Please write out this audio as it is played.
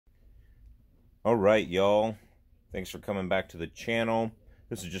Alright, y'all. Thanks for coming back to the channel.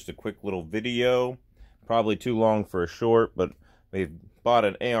 This is just a quick little video. Probably too long for a short, but we've bought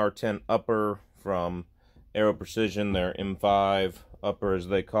an AR-10 upper from Aero Precision, their M5 upper as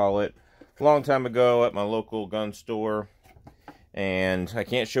they call it, a long time ago at my local gun store. And I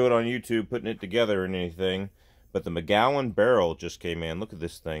can't show it on YouTube putting it together or anything, but the McGowan Barrel just came in. Look at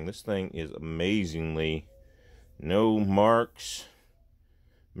this thing. This thing is amazingly no marks.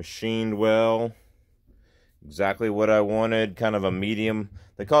 Machined well, exactly what I wanted. Kind of a medium.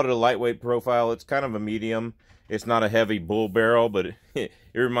 They called it a lightweight profile. It's kind of a medium. It's not a heavy bull barrel, but it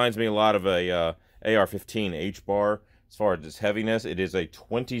reminds me a lot of a AR-15 H-bar as far as its heaviness. It is a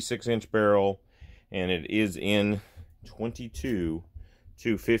 26-inch barrel, and it is in 22-250.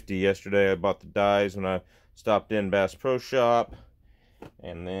 Yesterday I bought the dies when I stopped in Bass Pro Shop,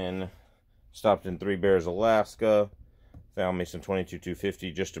 and then stopped in Three Bears, Alaska. Found me some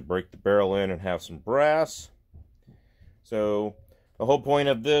 22-250 just to break the barrel in and have some brass. So the whole point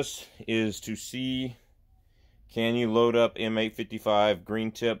of this is to see, can you load up M855 green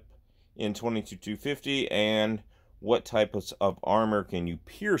tip in 22-250, and what type of armor can you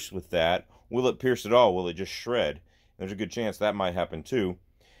pierce with that? Will it pierce at all? Will it just shred? There's a good chance that might happen too.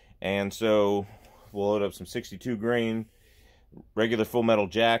 And so we'll load up some 62 grain regular full metal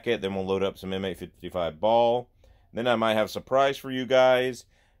jacket, then we'll load up some M855 ball. Then I might have a surprise for you guys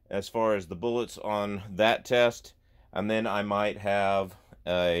as far as the bullets on that test. And then I might have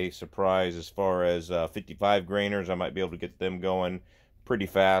a surprise as far as 55 grainers. I might be able to get them going pretty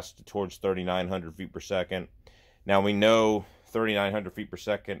fast towards 3,900 feet per second. Now we know 3,900 feet per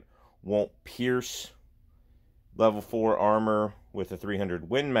second won't pierce level 4 armor with a 300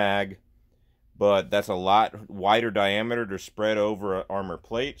 Win Mag, but that's a lot wider diameter to spread over an armor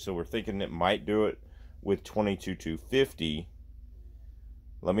plate, so we're thinking it might do it with 22-250.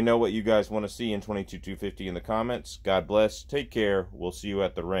 Let me know what you guys want to see in 22-250 in the comments. God bless. Take care. We'll see you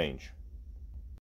at the range.